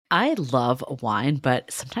I love wine,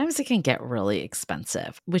 but sometimes it can get really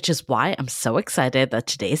expensive, which is why I'm so excited that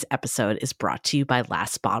today's episode is brought to you by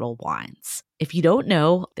Last Bottle Wines. If you don't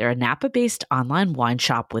know, they're a Napa-based online wine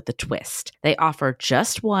shop with a twist. They offer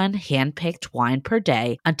just one hand-picked wine per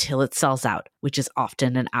day until it sells out, which is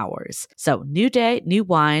often in hours. So new day, new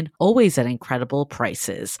wine, always at incredible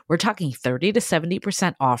prices. We're talking 30 to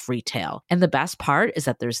 70% off retail. And the best part is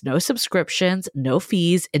that there's no subscriptions, no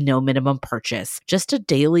fees, and no minimum purchase. Just a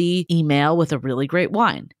daily email with a really great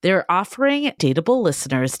wine. They're offering Dateable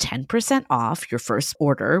listeners 10% off your first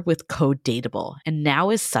order with code Dateable. And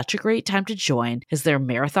now is such a great time to join as their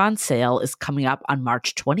marathon sale is coming up on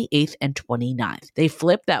March 28th and 29th. They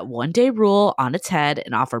flip that one-day rule on its head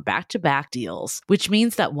and offer back-to-back deals, which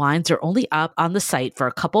means that wines are only up on the site for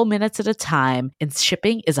a couple minutes at a time and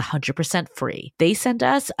shipping is 100% free. They sent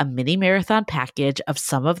us a mini marathon package of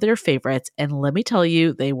some of their favorites, and let me tell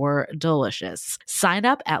you, they were delicious. Sign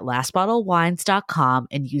up at lastbottlewines.com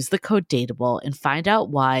and use the code Dateable and find out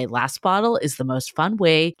why Last Bottle is the most fun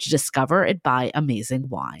way to discover and buy amazing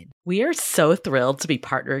wine. We are so thrilled to be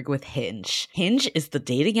partnering with Hinge. Hinge is the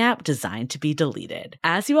dating app designed to be deleted.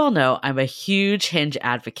 As you all know, I'm a huge Hinge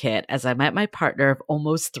advocate as I met my partner of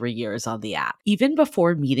almost 3 years on the app. Even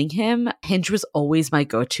before meeting him, Hinge was always my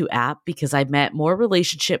go-to app because I met more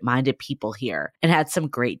relationship-minded people here and had some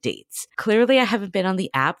great dates. Clearly, I haven't been on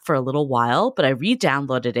the app for a little while, but I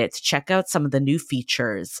re-downloaded it to check out some of the new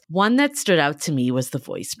features. One that stood out to me was the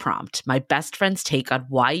voice prompt, my best friend's take on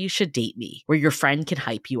why you should date me, where your friend can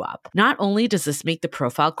hype you up. Not only does this make the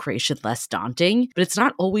profile creation less daunting, but it's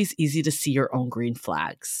not always easy to see your own green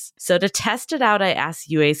flags. So to test it out, I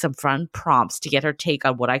asked Yue some fun prompts to get her take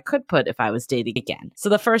on what I could put if I was dating again. So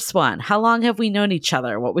the first one, how long have we known each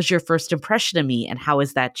other? What was your first impression of me and how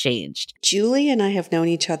has that changed? Julie and I have known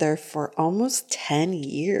each other for almost 10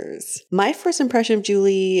 years. My first impression of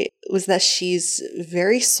Julie was that she's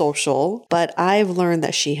very social, but I've learned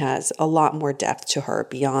that she has a lot more depth to her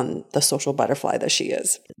beyond the social butterfly that she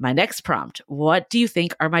is. My next prompt, what do you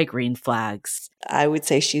think are my green flags? I would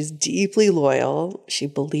say she's deeply loyal. She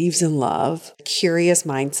believes in love, curious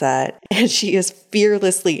mindset, and she is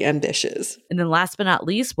fearlessly ambitious. And then last but not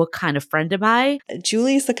least, what kind of friend am I?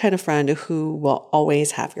 Julie is the kind of friend who will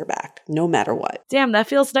always have your back, no matter what. Damn, that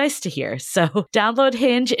feels nice to hear. So download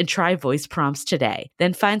Hinge and try voice prompts today.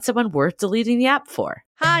 Then find someone worth deleting the app for.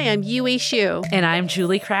 Hi, I'm Yue Xu. And I'm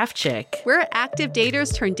Julie Krafchick. We're active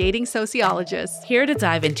daters turned dating sociologists. Here to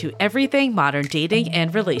dive into everything modern dating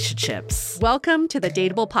and relationships. Welcome to the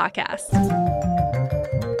Dateable Podcast.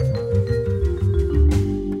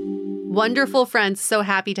 Wonderful friends, so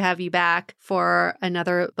happy to have you back for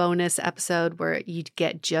another bonus episode where you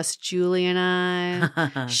get just Julie and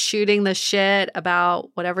I shooting the shit about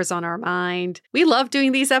whatever's on our mind. We love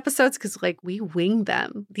doing these episodes because we wing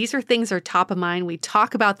them. These are things that are top of mind. We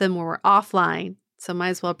talk about them when we're offline. So might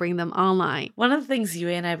as well bring them online. One of the things you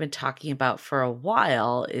and I have been talking about for a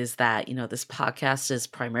while is that, this podcast is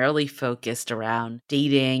primarily focused around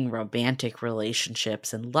dating, romantic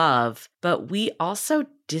relationships, and love. But we also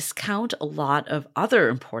discount a lot of other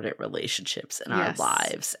important relationships in our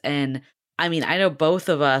lives. And I know both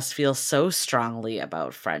of us feel so strongly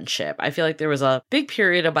about friendship. I feel like there was a big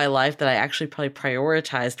period of my life that I actually probably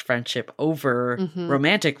prioritized friendship over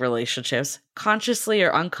romantic relationships. Consciously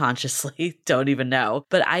or unconsciously, don't even know.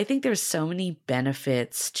 But I think there's so many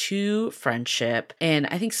benefits to friendship. And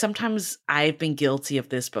I think sometimes I've been guilty of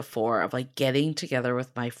this before, of getting together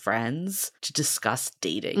with my friends to discuss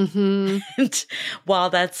dating. And while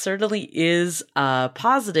that certainly is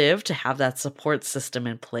positive to have that support system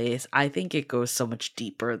in place, I think it goes so much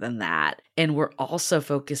deeper than that. And we're also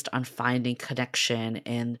focused on finding connection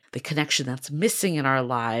and the connection that's missing in our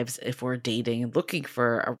lives if we're dating and looking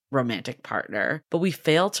for a romantic partner. But we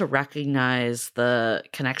fail to recognize the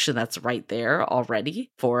connection that's right there already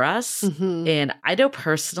for us. And I know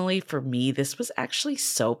personally, for me, this was actually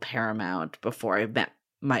so paramount before I met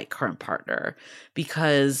my current partner,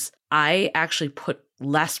 because I actually put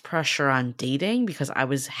less pressure on dating because I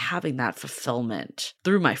was having that fulfillment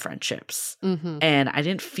through my friendships. And I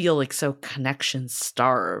didn't feel so connection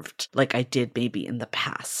starved like I did maybe in the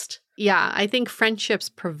past. Yeah, I think friendships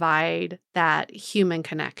provide that human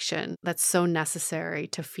connection that's so necessary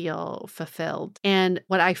to feel fulfilled. And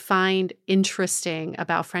what I find interesting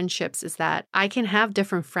about friendships is that I can have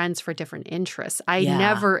different friends for different interests. I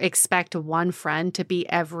never expect one friend to be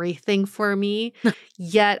everything for me,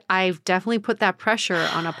 yet I've definitely put that pressure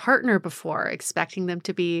on a partner before, expecting them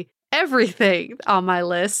to be everything on my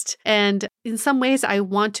list. And in some ways, I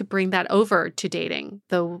want to bring that over to dating,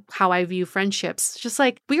 how I view friendships. Just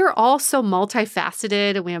like we are all so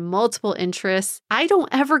multifaceted and we have multiple interests. I don't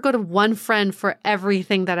ever go to one friend for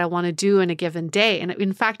everything that I want to do in a given day. And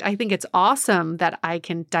in fact, I think it's awesome that I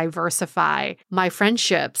can diversify my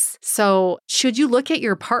friendships. So should you look at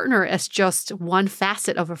your partner as just one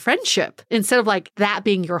facet of a friendship instead of like that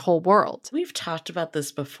being your whole world? We've talked about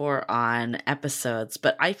this before on episodes,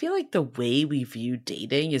 but I feel like the way we view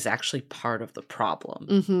dating is actually part of the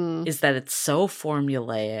problem, is that it's so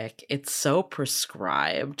formulaic, it's so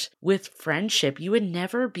prescribed. With friendship, you would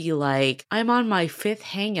never be like, I'm on my 5th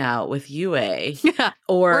hangout with Yue,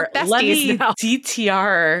 or let me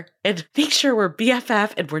DTR and make sure we're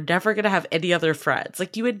BFF and we're never going to have any other friends.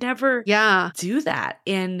 Like you would never do that.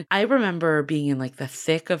 And I remember being in like the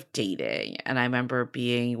thick of dating, and I remember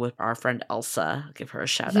being with our friend Elsa. I'll give her a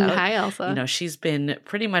shout out. Hi, Elsa. You know, she's been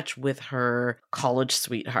pretty much with her college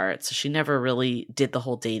sweetheart, so she never really did the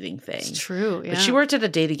whole dating thing. It's true, yeah. But she worked at a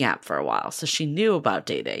dating app for a while, so she knew about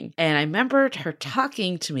dating. And I remembered her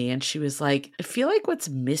talking to me, and she was like, I feel like what's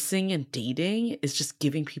missing in dating is just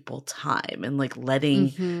giving people time and like letting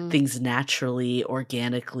things naturally,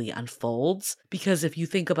 organically unfolds. Because if you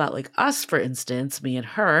think about like us, for instance, me and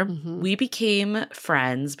her, we became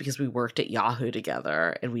friends because we worked at Yahoo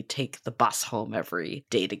together, and we'd take the bus home every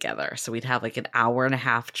day together. So we'd have like an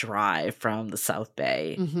 1.5-hour drive from the South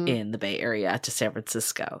Bay in the Bay Area to San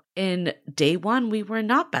Francisco. In day one, we were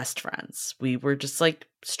not best friends. We were just like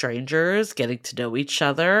strangers getting to know each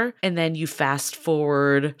other. And then you fast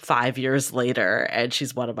forward 5 years later, and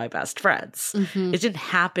she's one of my best friends. It didn't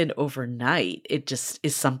happen overnight. It just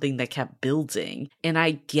is something that kept building. And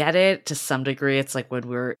I get it to some degree. It's like when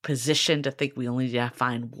we're positioned to think we only need to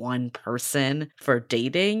find one person for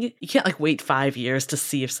dating, you can't like wait 5 years to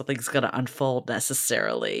see if something's going to unfold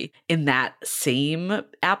necessarily in that same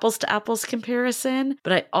apples to apples comparison.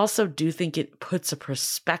 But I also do think it puts a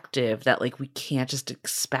perspective that like we can't just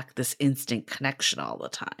expect this instant connection all the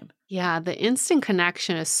time. Yeah, the instant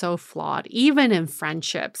connection is so flawed, even in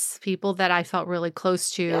friendships. People that I felt really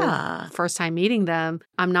close to first time meeting them,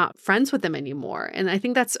 I'm not friends with them anymore. And I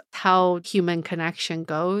think that's how human connection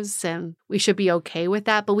goes. And we should be okay with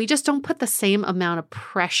that. But we just don't put the same amount of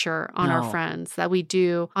pressure on our friends that we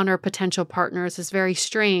do on our potential partners. It's very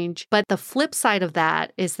strange. But the flip side of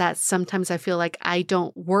that is that sometimes I feel like I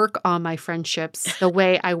don't work on my friendships the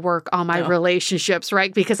way I work on my relationships,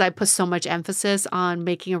 right? Because I put so much emphasis on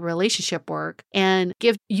making a relationship work. And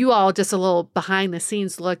give you all just a little behind the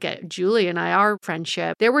scenes look at Julie and I, our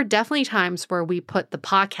friendship. There were definitely times where we put the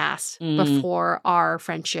podcast before our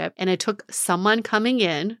friendship, and it took someone coming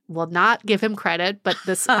in, will not give him credit, but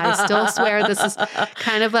this, I still swear this is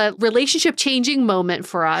kind of a relationship changing moment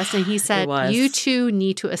for us. And he said, you two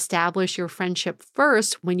need to establish your friendship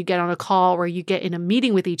first when you get on a call or you get in a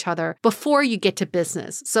meeting with each other before you get to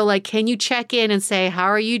business. So like, can you check in and say, how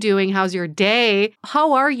are you doing? How's your day?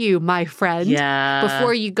 How are you, my friend?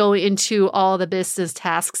 Before you go into all the business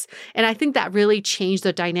tasks. And I think that really changed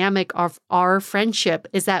the dynamic of our friendship,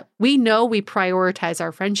 is that we know we prioritize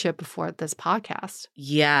our friendship before this podcast.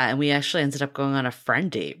 Yeah. And we actually ended up going on a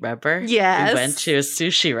friend date, remember? Yes. We went to a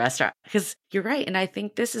sushi restaurant. Because you're right. And I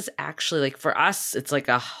think this is actually like, for us, it's like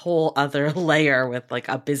a whole other layer with like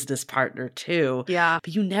a business partner too. Yeah.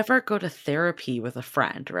 But you never go to therapy with a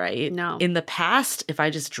friend, right? No. In the past, if I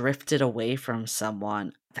just drifted away from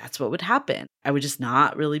someone, that's what would happen. I would just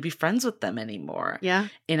not really be friends with them anymore. Yeah.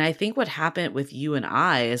 And I think what happened with you and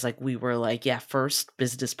I is like, we were like, first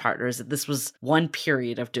business partners. This was one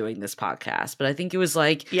period of doing this podcast. But I think it was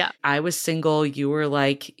like, I was single. You were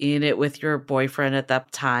like in it with your boyfriend at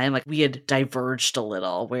that time. Like we had diverged a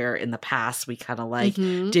little, where in the past we kind of like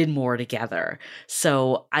did more together.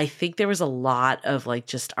 So I think there was a lot of like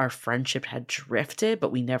just our friendship had drifted,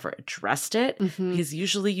 but we never addressed it because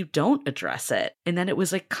usually you don't address it. And then it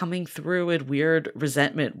was like coming through in weird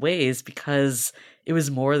resentment ways because it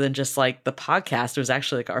was more than just like the podcast. It was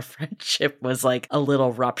actually like our friendship was like a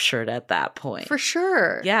little ruptured at that point. For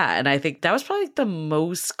sure. Yeah. And I think that was probably the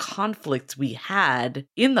most conflict we had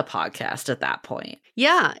in the podcast at that point.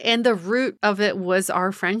 Yeah. And the root of it was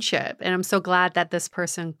our friendship. And I'm so glad that this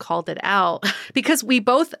person called it out because we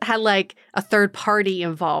both had like a third party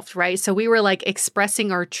involved, right? So we were like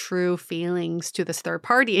expressing our true feelings to this third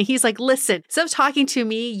party. And he's like, listen, instead of talking to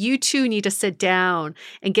me, you two need to sit down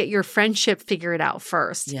and get your friendship figured out out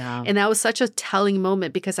first. Yeah. And that was such a telling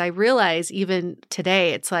moment because I realized even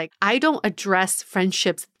today, it's like, I don't address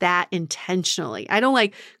friendships that intentionally. I don't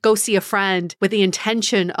like go see a friend with the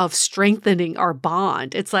intention of strengthening our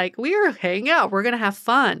bond. It's like, we're hanging out, we're going to have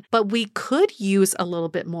fun. But we could use a little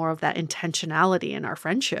bit more of that intentionality in our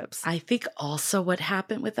friendships. I think also what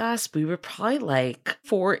happened with us, we were probably like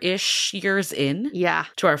 4-ish years in Yeah.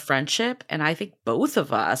 to our friendship. And I think both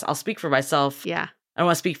of us, I'll speak for myself. Yeah. I don't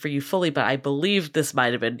want to speak for you fully, but I believe this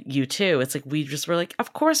might have been you too. It's like we just were like,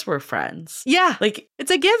 of course we're friends. Yeah. Like, it's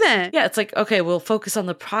a given. yeah, it's like, okay, we'll focus on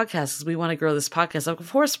the podcast because we want to grow this podcast. Of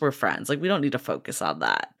course we're friends. Like, we don't need to focus on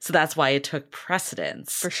that. So that's why it took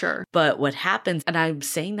precedence. For sure. But what happens, and I'm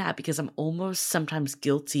saying that because I'm almost sometimes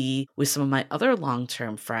guilty with some of my other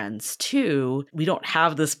long-term friends too. We don't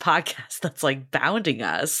have this podcast that's like bounding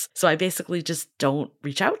us. So I basically just don't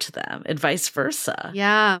reach out to them and vice versa.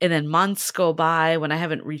 Yeah. And then months go by when I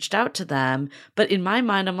haven't reached out to them. But in my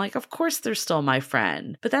mind, I'm like, of course they're still my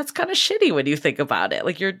friend. But that's kind of shitty when you think about it.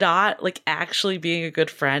 Like, you're not like actually being a good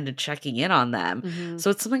friend and checking in on them. Mm-hmm.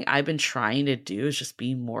 So it's something I've been trying to do, is just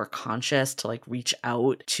be more conscious to like reach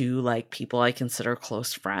out to like people I consider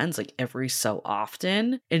close friends like every so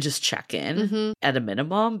often and just check in at a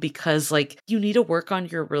minimum, because like you need to work on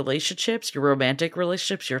your relationships, your romantic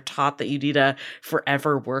relationships. You're taught that you need to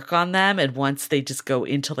forever work on them. And once they just go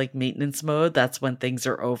into like maintenance mode, that's when things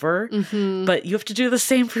are over. But you have to do the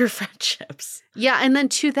same for your friendships. Yeah. And then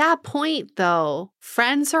to that point, though,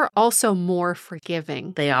 friends are also more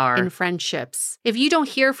forgiving. They are. In friendships. If you don't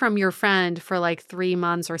hear from your friend for like 3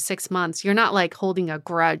 months or 6 months, you're not like holding a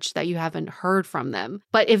grudge that you haven't heard from them.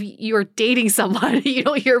 But if you're dating someone, you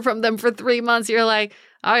don't hear from them for 3 months, you're like,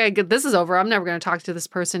 all right, this is over. I'm never going to talk to this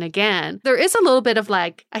person again. There is a little bit of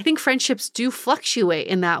like, I think friendships do fluctuate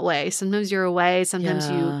in that way. Sometimes you're away, sometimes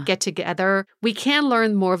you get together. We can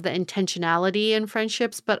learn more of the intentionality in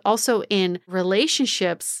friendships, but also in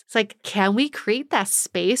relationships. It's like, can we create that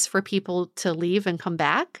space for people to leave and come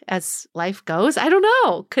back as life goes? I don't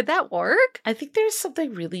know. Could that work? I think there's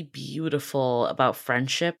something really beautiful about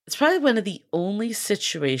friendship. It's probably one of the only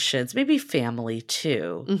situations, maybe family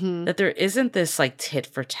too, that there isn't this like tit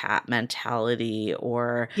for tat mentality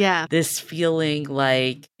or this feeling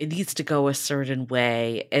like it needs to go a certain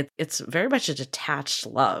way. It's very much a detached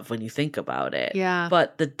love when you think about it. Yeah.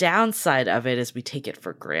 But the downside of it is we take it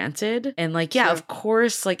for granted. And like, yeah, of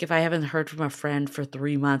course, like if I haven't heard from a friend for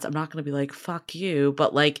 3 months, I'm not going to be like, fuck you.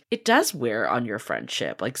 But like, it does wear on your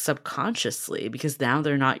friendship, like subconsciously, because now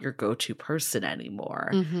they're not your go-to person anymore.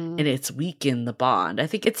 And it's weakened the bond. I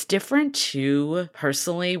think it's different too,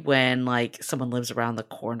 personally, when like someone lives around the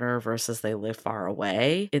corner versus they live far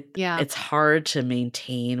away. It's hard to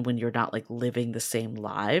maintain when you're not like living the same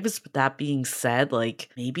lives. But that being said, like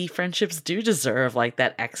maybe friendships do deserve like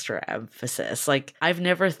that extra emphasis. Like I've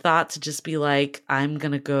never thought to just be like, I'm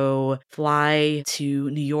gonna go fly to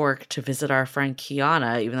New York to visit our friend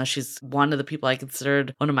Kiana, even though she's one of the people I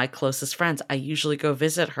considered one of my closest friends. I usually go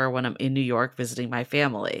visit her when I'm in New York visiting my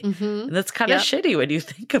family. And that's kind of shitty when you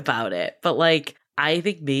think about it. But like, I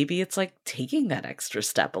think maybe it's like taking that extra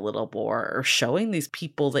step a little more or showing these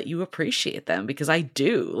people that you appreciate them, because I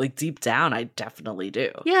do. Like deep down, I definitely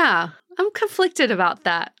do. Yeah. I'm conflicted about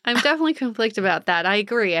that. I'm definitely conflicted about that. I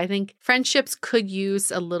agree. I think friendships could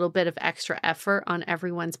use a little bit of extra effort on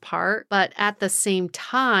everyone's part. But at the same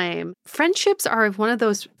time, friendships are one of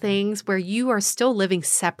those things where you are still living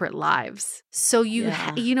separate lives. So you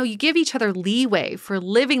give each other leeway for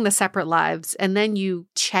living the separate lives, and then you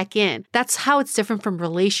check in. That's how it's different from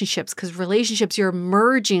relationships, because relationships, you're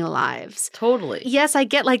merging lives. Totally. Yes, I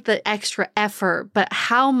get like the extra effort, but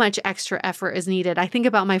how much extra effort is needed? I think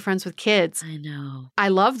about my friends with kids. I know. I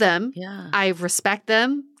love them. Yeah. I respect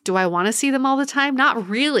them. Do I want to see them all the time? Not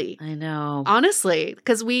really. I know. Honestly,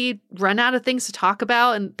 because we run out of things to talk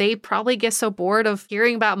about and they probably get so bored of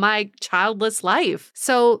hearing about my childless life.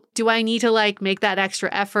 So do I need to like make that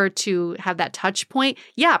extra effort to have that touch point?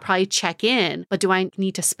 Yeah, probably check in. But do I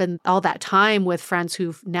need to spend all that time with friends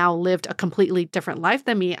who've now lived a completely different life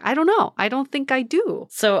than me? I don't know. I don't think I do.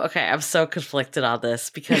 So, okay, I'm so conflicted on this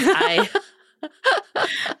because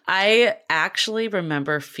I actually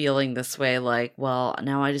remember feeling this way, like, well,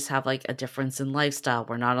 now I just have like a difference in lifestyle.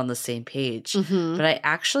 We're not on the same page. But I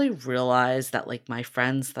actually realized that like my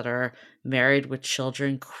friends that are married with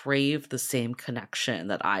children crave the same connection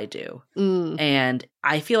that I do. Mm. And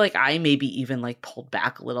I feel like I maybe even like pulled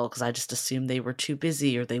back a little because I just assumed they were too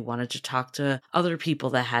busy or they wanted to talk to other people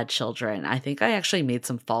that had children. I think I actually made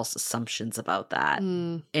some false assumptions about that.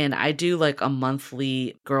 Mm. And I do like a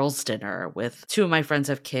monthly girls' dinner with 2 of my friends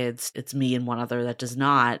have kids. It's me and one other that does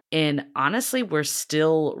not. And honestly, we're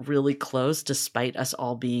still really close despite us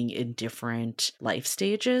all being in different life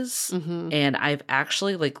stages. Mm-hmm. And I've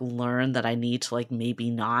actually like learned that I need to like maybe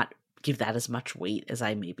not give that as much weight as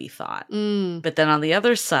I maybe thought. Mm. But then on the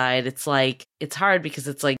other side, it's like, it's hard because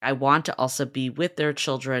it's like, I want to also be with their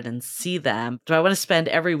children and see them. Do I want to spend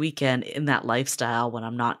every weekend in that lifestyle when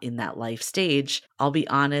I'm not in that life stage? I'll be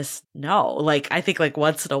honest, no. Like, I think like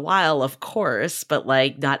once in a while, of course, but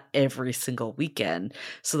like not every single weekend.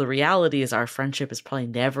 So the reality is our friendship is probably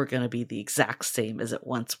never going to be the exact same as it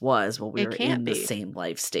once was when we were in the same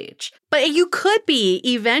life stage. But you could be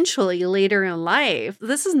eventually later in life.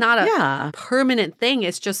 This is not a permanent thing.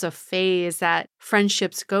 It's just a phase that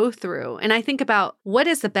friendships go through. And I think about what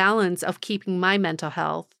is the balance of keeping my mental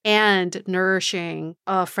health and nourishing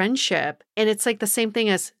a friendship. And it's like the same thing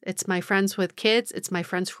as it's my friends with kids. It's my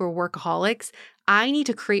friends who are workaholics. I need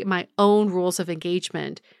to create my own rules of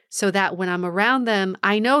engagement so that when I'm around them,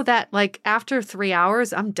 I know that like after 3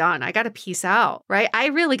 hours, I'm done. I got to peace out, right? I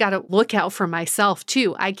really got to look out for myself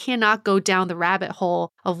too. I cannot go down the rabbit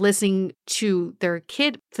hole of listening to their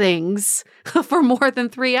kid things for more than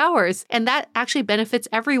 3 hours. And that actually benefits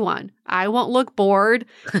everyone. I won't look bored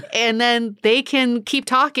and then they can keep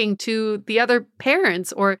talking to the other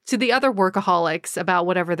parents or to the other workaholics about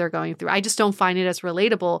whatever they're going through. I just don't find it as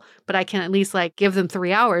relatable, but I can at least like give them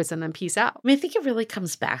 3 hours and then peace out. I mean, I think it really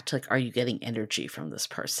comes back to like, are you getting energy from this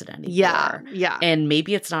person anymore? Yeah. And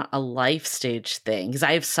maybe it's not a life stage thing because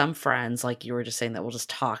I have some friends, like you were just saying, that will just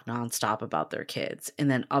talk nonstop about their kids,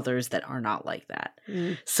 and then others that are not like that.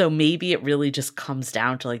 So maybe it really just comes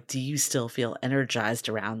down to like, do you still feel energized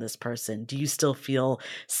around this person? Do you still feel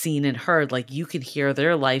seen and heard? Like you can hear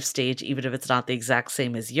their life stage, even if it's not the exact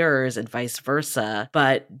same as yours and vice versa.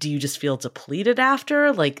 But do you just feel depleted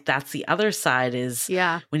after? Like that's the other side is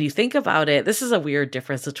when you think about it, this is a weird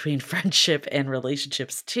difference between friendship and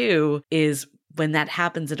relationships too, is when that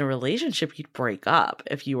happens in a relationship, you'd break up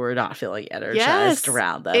if you were not feeling energized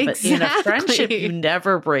around them. Exactly. But in a friendship, you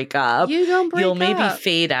never break up. You don't break You'll up. maybe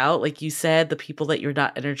fade out. Like you said, the people that you're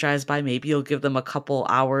not energized by, maybe you'll give them a couple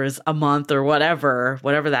hours a month or whatever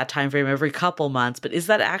that time frame, every couple months. But is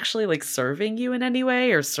that actually like serving you in any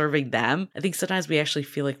way or serving them? I think sometimes we actually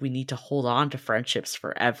feel like we need to hold on to friendships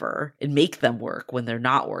forever and make them work when they're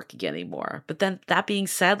not working anymore. But then that being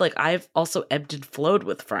said, like I've also ebbed and flowed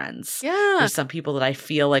with friends. Yeah. There's some people that I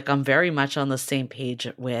feel like I'm very much on the same page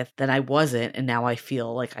with that I wasn't, and now I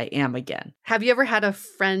feel like I am again. Have you ever had a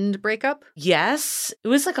friend breakup? Yes. It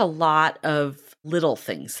was like a lot of little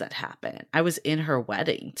things that happened. I was in her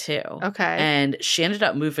wedding too. Okay. And she ended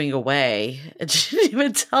up moving away and she didn't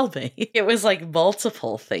even tell me. It was like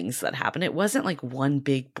multiple things that happened. It wasn't like one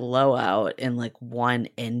big blowout and like one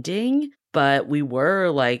ending. But we were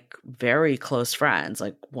like very close friends,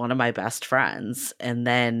 like one of my best friends. And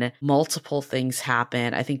then multiple things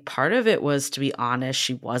happened. I think part of it was, to be honest,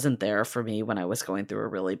 she wasn't there for me when I was going through a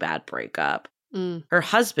really bad breakup. Her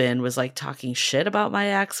husband was like talking shit about my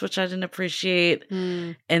ex, which I didn't appreciate.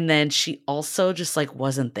 And then she also just like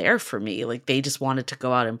wasn't there for me. Like they just wanted to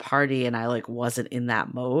go out and party and I like wasn't in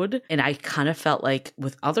that mode. And I kind of felt like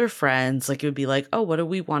with other friends, like it would be like, oh, what do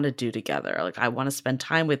we want to do together? Like I want to spend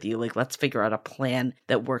time with you. Like let's figure out a plan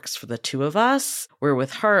that works for the two of us. Where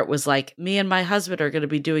with her, it was like me and my husband are going to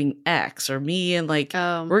be doing X, or me and like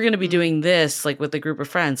we're going to be doing this, like with a group of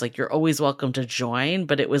friends. Like you're always welcome to join,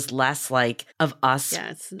 but it was less like of us.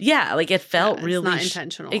 Like it felt really not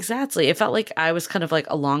intentional. Exactly. It felt like I was kind of like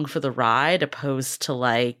along for the ride opposed to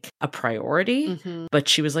like a priority. But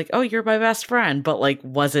she was like, oh, you're my best friend, but like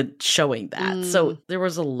wasn't showing that. So there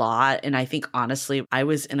was a lot. And I think honestly, I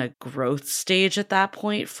was in a growth stage at that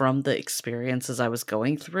point from the experiences I was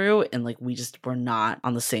going through. And like we just were not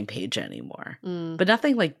on the same page anymore. But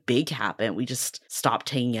nothing like big happened. We just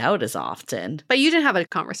stopped hanging out as often. But you didn't have a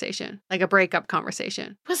conversation, like a breakup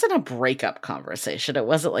conversation. It wasn't a breakup conversation. It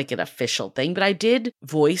wasn't like an official thing, but I did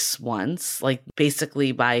voice once, like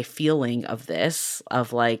basically my feeling of this,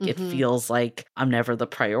 of like, it feels like I'm never the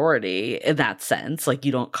priority in that sense. Like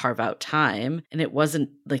you don't carve out time. And it wasn't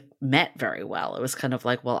like met very well. It was kind of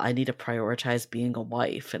like, well, I need to prioritize being a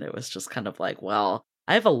wife. And it was just kind of like, well,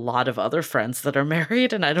 I have a lot of other friends that are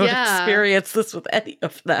married and I don't experience this with any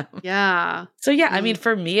of them. Yeah. So I mean,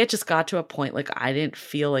 for me, it just got to a point like I didn't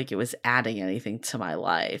feel like it was adding anything to my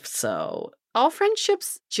life. So all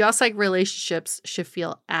friendships, just like relationships, should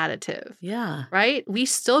feel additive. Yeah. Right? We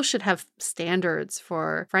still should have standards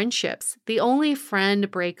for friendships. The only friend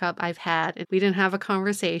breakup I've had, we didn't have a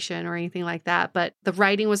conversation or anything like that, but the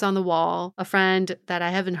writing was on the wall. A friend that I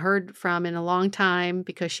haven't heard from in a long time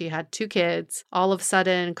because she had 2 kids, all of a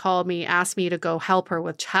sudden called me, asked me to go help her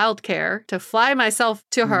with childcare, to fly myself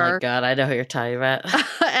to her. Oh my God, I know who you're talking about.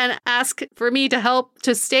 And ask for me to help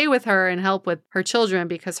to stay with her and help with her children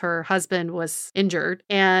because her husband was injured.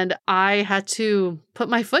 And I had to put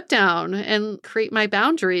my foot down and create my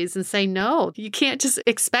boundaries and say, no, you can't just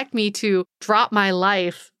expect me to drop my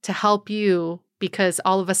life to help you because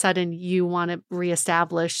all of a sudden you want to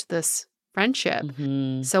reestablish this friendship.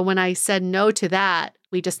 Mm-hmm. So when I said no to that,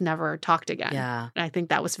 we just never talked again. Yeah. And I think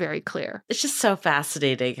that was very clear. It's just so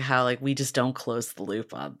fascinating how like we just don't close the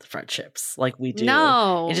loop on friendships like we do.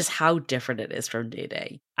 No. It's just how different it is from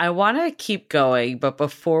dating. I want to keep going, but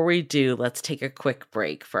before we do, let's take a quick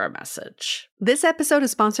break for a message. This episode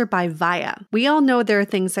is sponsored by Viia. We all know there are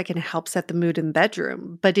things that can help set the mood in the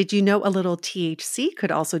bedroom, but did you know a little THC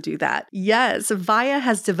could also do that? Yes, Viia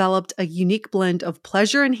has developed a unique blend of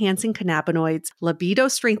pleasure-enhancing cannabinoids,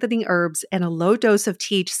 libido-strengthening herbs, and a low dose of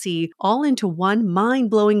THC all into one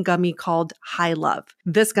mind-blowing gummy called High Love.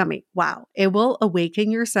 This gummy, wow, it will awaken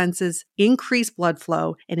your senses, increase blood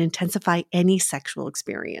flow, and intensify any sexual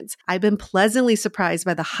experience. I've been pleasantly surprised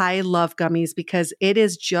by the High Love gummies because it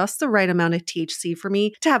is just the right amount of THC for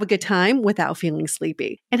me to have a good time without feeling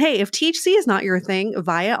sleepy. And hey, if THC is not your thing,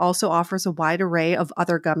 Viia also offers a wide array of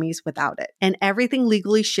other gummies without it. And everything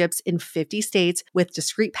legally ships in 50 states with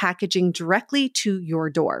discreet packaging directly to your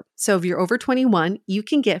door. So if you're over 21, you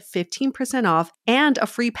can get 15% off and a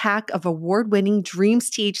free pack of award-winning Dreams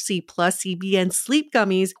THC plus CBN sleep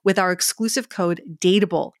gummies with our exclusive code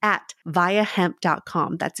DATEABLE at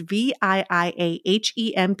viiahemp.com. That's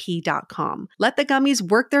VIIAHEMP.com. Let the gummies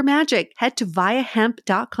work their magic. Head to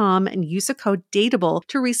viiahemp.com and use the code DATEABLE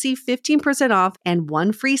to receive 15% off and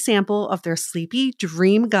one free sample of their Sleepy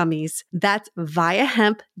Dream gummies. That's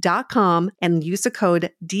viiahemp.com and use the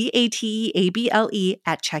code DATEABLE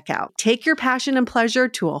at checkout. Take your passion and pleasure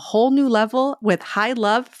to a whole new level with High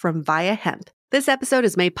Love from Viia Hemp. This episode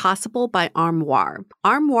is made possible by Armoire.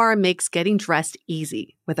 Armoire makes getting dressed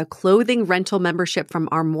easy. With a clothing rental membership from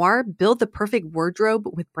Armoire, build the perfect wardrobe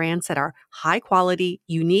with brands that are high quality,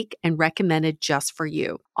 unique, and recommended just for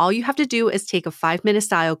you. All you have to do is take a 5-minute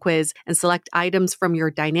style quiz and select items from your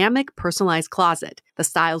dynamic, personalized closet. The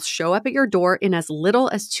styles show up at your door in as little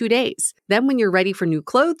as 2 days. Then when you're ready for new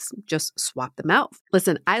clothes, just swap them out.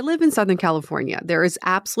 Listen, I live in Southern California. There is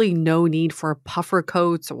absolutely no need for puffer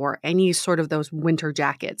coats or any sort of those winter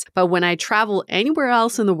jackets. But when I travel anywhere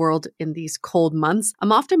else in the world in these cold months,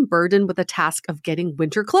 I'm often burdened with the task of getting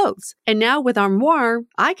winter clothes. And now with Armoire,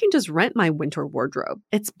 I can just rent my winter wardrobe.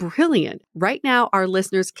 It's brilliant. Right now, our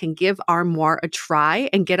listeners can give Armoire a try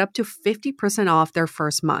and get up to 50% off their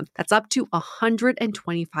first month. That's up to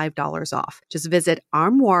 $125 off. Just visit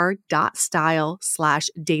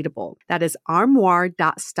armoire.style/dateable. That is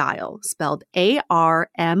armoire.style, spelled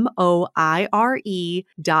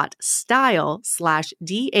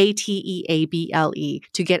ARMOIRE.style/DATEABLE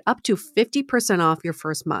to get up to 50% off your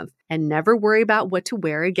first month and never worry about what to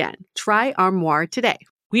wear again. Try Armoire today.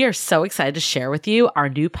 We are so excited to share with you our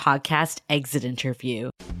new podcast, Exit Interview.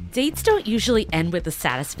 Dates don't usually end with a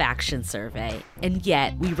satisfaction survey, and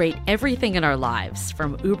yet we rate everything in our lives,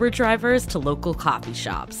 from Uber drivers to local coffee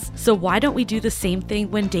shops. So why don't we do the same thing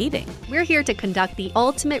when dating? We're here to conduct the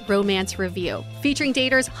ultimate romance review, featuring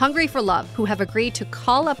daters hungry for love who have agreed to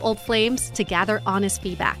call up old flames to gather honest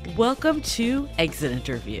feedback. Welcome to Exit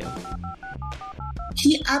Interview.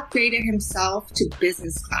 He upgraded himself to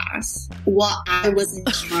business class while I was in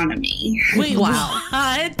economy. Wait, wow.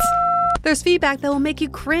 What? There's feedback that will make you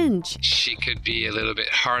cringe. She could be a little bit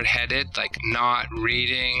hard-headed, like not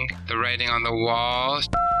reading the writing on the wall.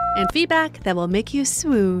 And feedback that will make you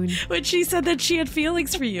swoon. When she said that she had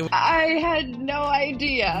feelings for you. I had no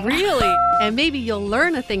idea. Really? And maybe you'll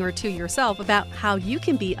learn a thing or two yourself about how you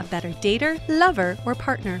can be a better dater, lover, or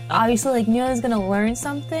partner. Obviously, like, knew I was gonna learn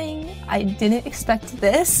something. I didn't expect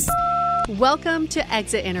this. Welcome to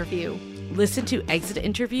Exit Interview. Listen to Exit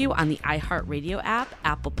Interview on the iHeartRadio app,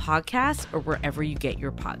 Apple Podcasts, or wherever you get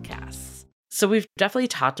your podcasts. So we've definitely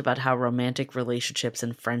talked about how romantic relationships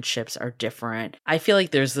and friendships are different. I feel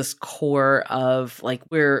like there's this core of like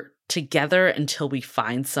we're together until we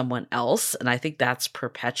find someone else. And I think that's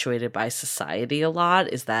perpetuated by society a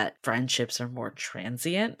lot, is that friendships are more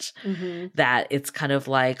transient, that it's kind of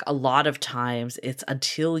like a lot of times it's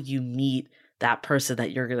until you meet that person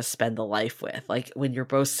that you're going to spend the life with. Like when you're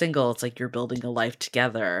both single, it's like you're building a life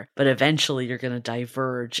together, but eventually you're going to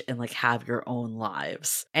diverge and like have your own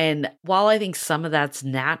lives. And while I think some of that's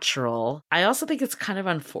natural, I also think it's kind of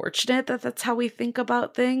unfortunate that that's how we think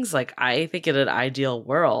about things. Like I think in an ideal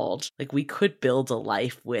world, like we could build a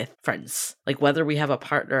life with friends, like whether we have a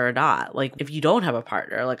partner or not. Like if you don't have a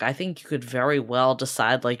partner, like I think you could very well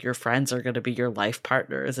decide like your friends are going to be your life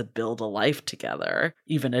partners and build a life together,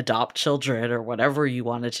 even adopt children or whatever you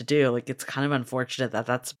wanted to do. Like it's kind of unfortunate that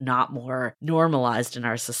that's not more normalized in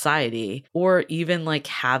our society, or even like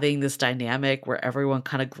having this dynamic where everyone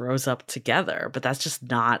kind of grows up together, but that's just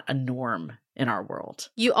not a norm in our world.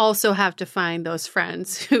 You also have to find those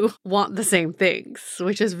friends who want the same things,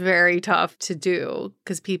 which is very tough to do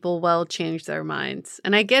because people will change their minds.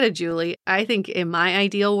 And I get it, Julie. I think in my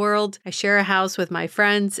ideal world, I share a house with my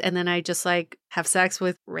friends and then I just like have sex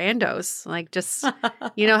with randos, like just,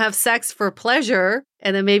 have sex for pleasure.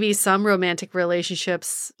 And then maybe some romantic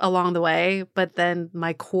relationships along the way. But then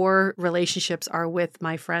my core relationships are with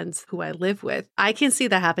my friends who I live with. I can see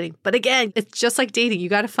that happening. But again, it's just like dating. You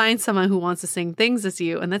got to find someone who wants the same things as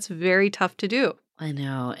you. And that's very tough to do. I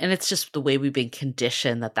know. And it's just the way we've been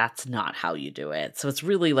conditioned that that's not how you do it. So it's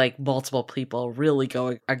really like multiple people really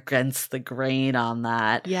going against the grain on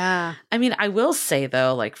that. Yeah. I mean, I will say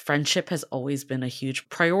though, like friendship has always been a huge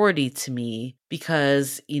priority to me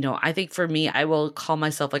because, I think for me, I will call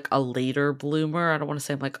myself like a later bloomer. I don't want to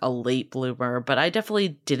say I'm like a late bloomer, but I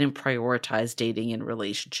definitely didn't prioritize dating and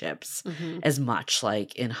relationships as much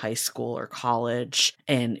like in high school or college,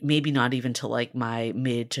 and maybe not even till like my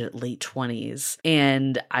mid to late 20s.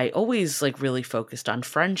 And I always like really focused on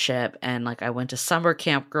friendship. And like I went to summer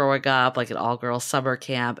camp growing up, like an all-girls summer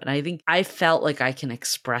camp. And I think I felt like I can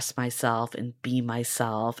express myself and be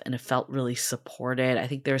myself. And it felt really supported. I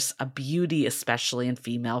think there's a beauty, especially in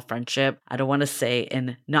female friendship. I don't want to say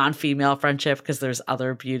in non-female friendship because there's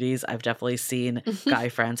other beauties. I've definitely seen guy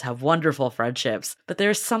friends have wonderful friendships. But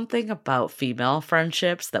there's something about female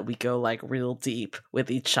friendships that we go like real deep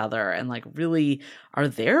with each other and like really are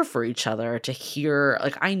there for each other to hear.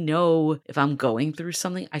 Like I know if I'm going through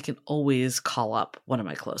something, I can always call up one of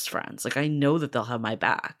my close friends. Like I know that they'll have my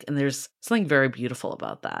back. And there's something very beautiful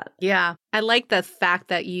about that. Yeah. I like the fact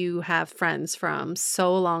that you have friends from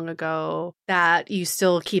so long ago that you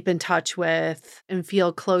still keep in touch with and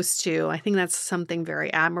feel close to. I think that's something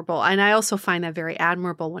very admirable. And I also find that very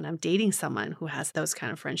admirable when I'm dating someone who has those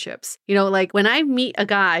kind of friendships. Like when I meet a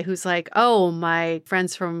guy who's like, oh, my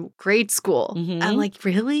friends from grade school. I'm like,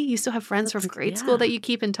 really? You still have friends from grade school that you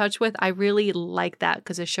keep in touch with? I really like that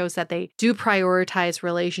because it shows that they do prioritize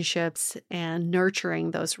relationships and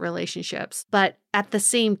nurturing those relationships. But at the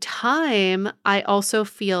same time, I also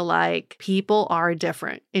feel like people are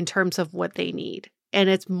different in terms of what they need. And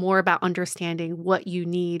it's more about understanding what you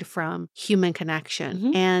need from human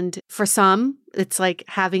connection. And for some, it's like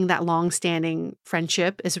having that long-standing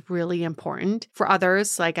friendship is really important. For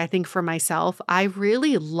others, like I think for myself, I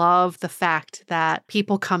really love the fact that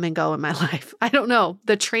people come and go in my life. I don't know.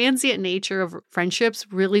 The transient nature of friendships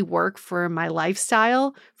really work for my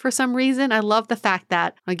lifestyle for some reason. I love the fact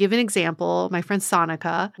that, I'll give an example, my friend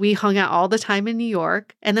Sonika, we hung out all the time in New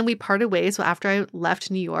York and then we parted ways after I left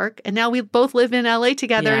New York. And now we both live in LA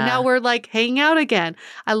together and now we're like hanging out again.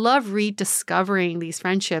 I love rediscovering these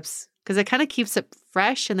friendships because it kind of keeps it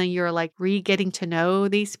fresh and then you're like getting to know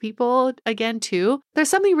these people again too. There's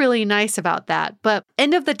something really nice about that. But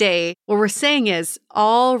end of the day, what we're saying is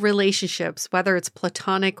all relationships, whether it's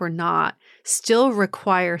platonic or not, still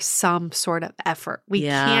require some sort of effort. We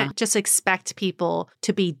can't just expect people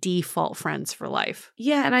to be default friends for life.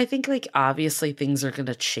 Yeah. And I think like obviously things are going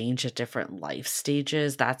to change at different life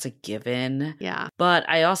stages. That's a given. Yeah. But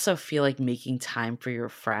I also feel like making time for your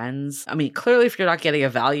friends. I mean, clearly if you're not getting a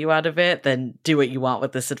value out of it, then do what you want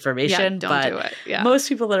with this information. Don't do it. Yeah. Most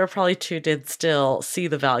people that are probably tuned in still see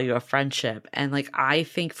the value of friendship. And like, I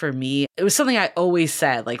think for me, it was something I always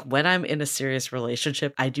said, like when I'm in a serious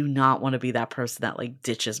relationship, I do not want to be that person that like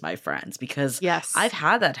ditches my friends because I've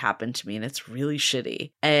had that happen to me and it's really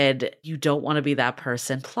shitty. And you don't want to be that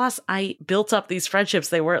person. Plus, I built up these friendships.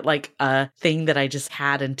 They weren't like a thing that I just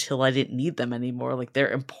had until I didn't need them anymore. Like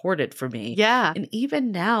they're important for me. Yeah. And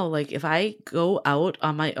even now, like if I go out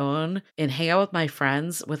on my own and hang out with my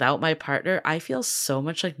friends without my partner, I feel so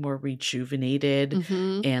much like more rejuvenated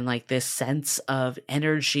and like this sense of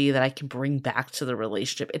energy that I can bring back to the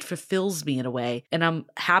relationship. It fulfills me in a way. And I'm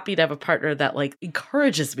happy to have a partner partner that like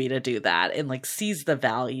encourages me to do that and like sees the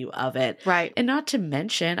value of it. Right. And not to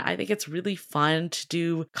mention, I think it's really fun to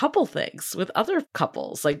do couple things with other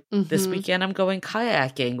couples. Like this weekend, I'm going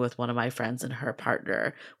kayaking with one of my friends and her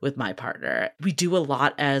partner with my partner. We do a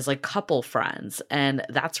lot as like couple friends, and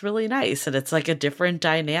that's really nice. And it's like a different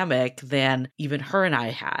dynamic than even her and I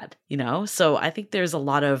had, you know? So I think there's a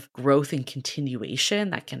lot of growth and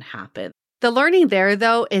continuation that can happen. The learning there,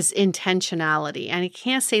 though, is intentionality. And I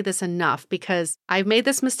can't say this enough because I've made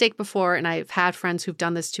this mistake before and I've had friends who've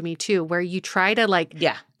done this to me too, where you try to like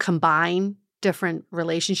combine different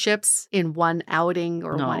relationships in one outing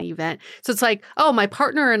or one event. So it's like, oh, my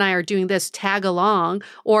partner and I are doing this, tag along,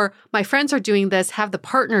 or my friends are doing this, have the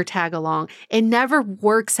partner tag along. It never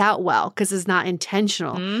works out well because it's not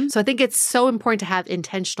intentional. So I think it's so important to have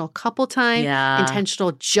intentional couple time,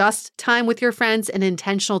 intentional just time with your friends, and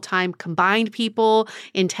intentional time combined people,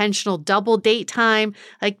 intentional double date time.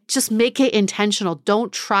 Like just make it intentional.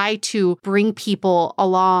 Don't try to bring people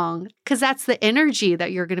along because that's the energy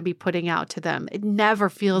that you're going to be putting out to them. It never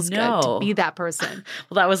feels good to be that person.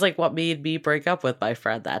 Well, that was like what made me break up with my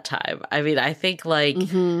friend that time. I mean, I think like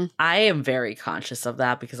I am very conscious of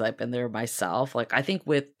that because I've been there myself. Like I think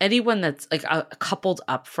with anyone that's like a coupled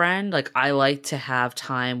up friend, like I like to have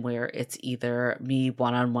time where it's either me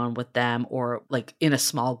one-on-one with them or like in a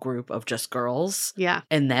small group of just girls. Yeah.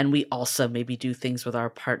 And then we also maybe do things with our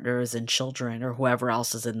partners and children or whoever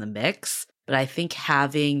else is in the mix. But I think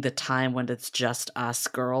having the time when it's just us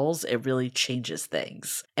girls, it really changes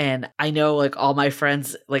things. And I know like all my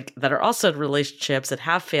friends like that are also in relationships and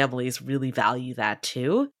have families really value that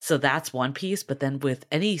too. So that's one piece. But then with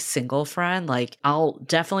any single friend, like I'll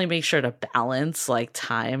definitely make sure to balance like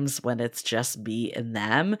times when it's just me and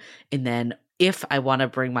them. And then if I want to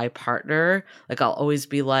bring my partner, like I'll always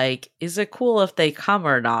be like, is it cool if they come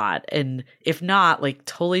or not? And if not, like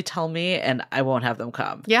totally tell me and I won't have them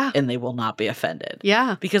come. Yeah. And they will not be offended.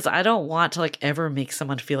 Yeah. Because I don't want to like ever make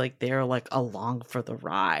someone feel like they're like along for the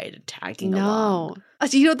ride and tagging along.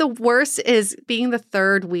 You know, the worst is being the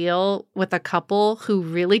third wheel with a couple who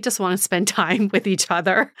really just want to spend time with each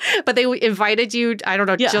other. But they invited you, I don't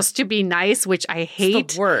know, just to be nice, which I hate.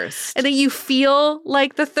 It's the worst. And then you feel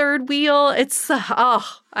like the third wheel. It's, I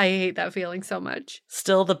hate that feeling so much.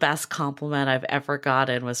 Still the best compliment I've ever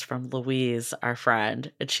gotten was from Louise, our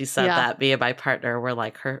friend. And she said that me and my partner were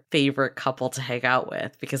like her favorite couple to hang out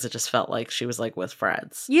with because it just felt like she was like with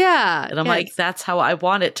friends. Yeah. And I'm like, that's how I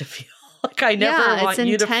want it to feel. Like I never want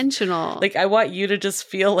you intentional. Like I want you to just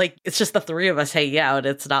feel like it's just the three of us hanging out.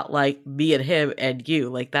 It's not like me and him and you.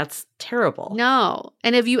 Like that's terrible. No.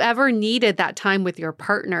 And if you ever needed that time with your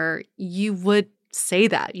partner, you would say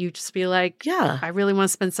that. You just be like, I really want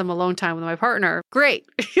to spend some alone time with my partner. Great.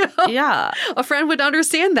 Yeah. A friend would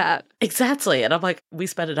understand that. Exactly. And I'm like, we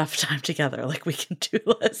spend enough time together. Like we can do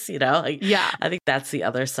this, you know? Like, I think that's the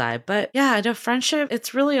other side. But yeah, I know friendship,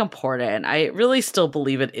 it's really important. I really still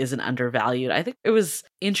believe it isn't undervalued. I think it was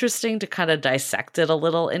interesting to kind of dissect it a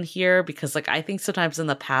little in here because like I think sometimes in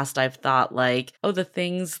the past I've thought like, oh, the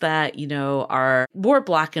things that, you know, are more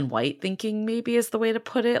black and white thinking maybe is the way to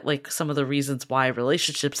put it. Like some of the reasons why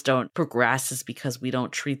relationships don't progress is because we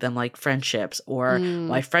don't treat them like friendships, or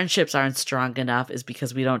why friendships aren't strong enough is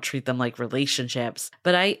because we don't treat them like relationships.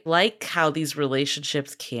 But I like how these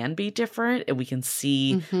relationships can be different and we can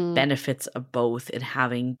see benefits of both in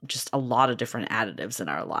having just a lot of different additives in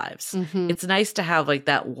our lives. It's nice to have like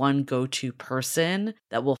that one go-to person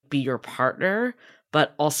that will be your partner,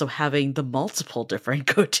 but also having the multiple different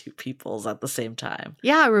go-to peoples at the same time.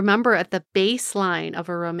 Yeah, remember at the baseline of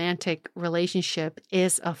a romantic relationship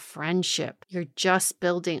is a friendship. You're just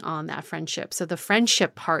building on that friendship. So the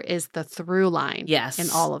friendship part is the through line in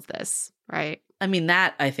all of this, right? I mean,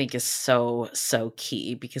 that I think is so, so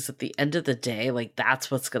key because at the end of the day, like that's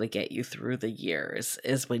what's going to get you through the years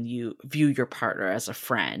is when you view your partner as a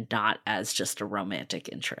friend, not as just a romantic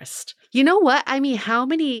interest. You know what? I mean, how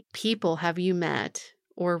many people have you met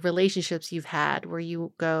or relationships you've had where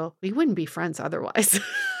you go, we wouldn't be friends otherwise?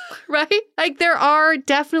 Right? Like there are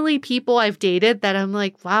definitely people I've dated that I'm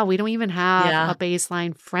like, wow, we don't even have a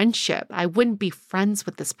baseline friendship. I wouldn't be friends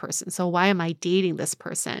with this person. So why am I dating this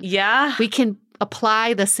person? Yeah. We can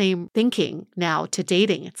apply the same thinking now to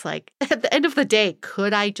dating. It's like, at the end of the day,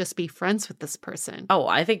 could I just be friends with this person? Oh,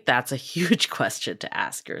 I think that's a huge question to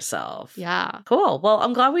ask yourself. Yeah. Cool. Well,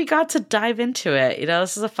 I'm glad we got to dive into it. You know,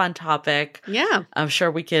 this is a fun topic. Yeah. I'm sure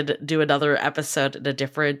we could do another episode in a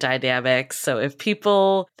different dynamic. So if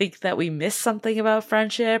people think that we missed something about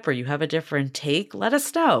friendship or you have a different take, let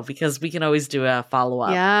us know because we can always do a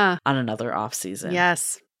follow-up on another off season.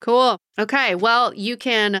 Yes. Cool. Okay. Well, you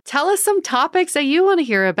can tell us some topics that you want to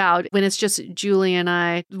hear about when it's just Julie and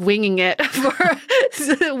I winging it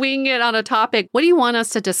winging it on a topic. What do you want us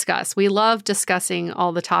to discuss? We love discussing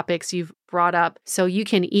all the topics you've brought up. So you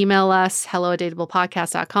can email us,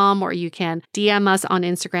 hello@dateablepodcast.com, or you can DM us on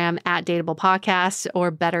Instagram @dateablepodcast,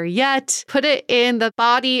 or better yet, put it in the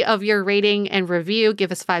body of your rating and review.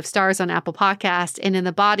 Give us 5 stars on Apple Podcasts. And in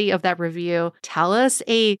the body of that review, tell us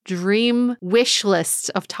a dream wish list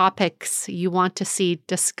of topics you want to see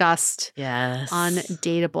discussed on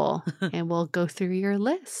Dateable. And we'll go through your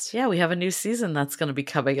list. Yeah, we have a new season that's going to be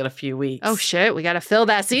coming in a few weeks. Oh shit, we got to fill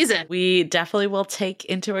that season. We definitely will take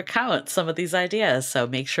into account some of these ideas. So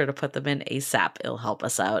make sure to put them in ASAP. It'll help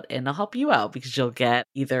us out and it'll help you out because you'll get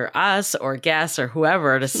either us or guests or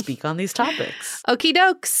whoever to speak on these topics. Okie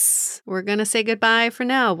dokes. We're going to say goodbye for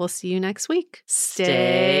now. We'll see you next week.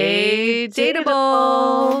 Stay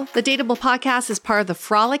Dateable. The Dateable podcast is part of the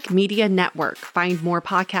Frolic Media Network. Find more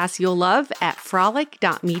podcasts you'll love at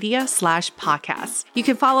frolic.media/podcasts. You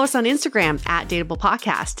can follow us on Instagram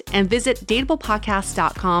 @dateablepodcast and visit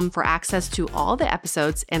dateablepodcast.com for access to all the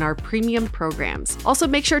episodes and our premium programs. Also,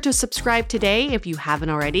 make sure to subscribe today if you haven't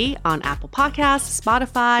already on Apple Podcasts,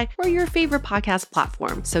 Spotify, or your favorite podcast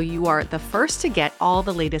platform so you are the first to get all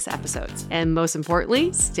the latest episodes. And most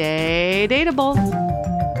importantly, stay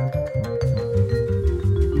dateable.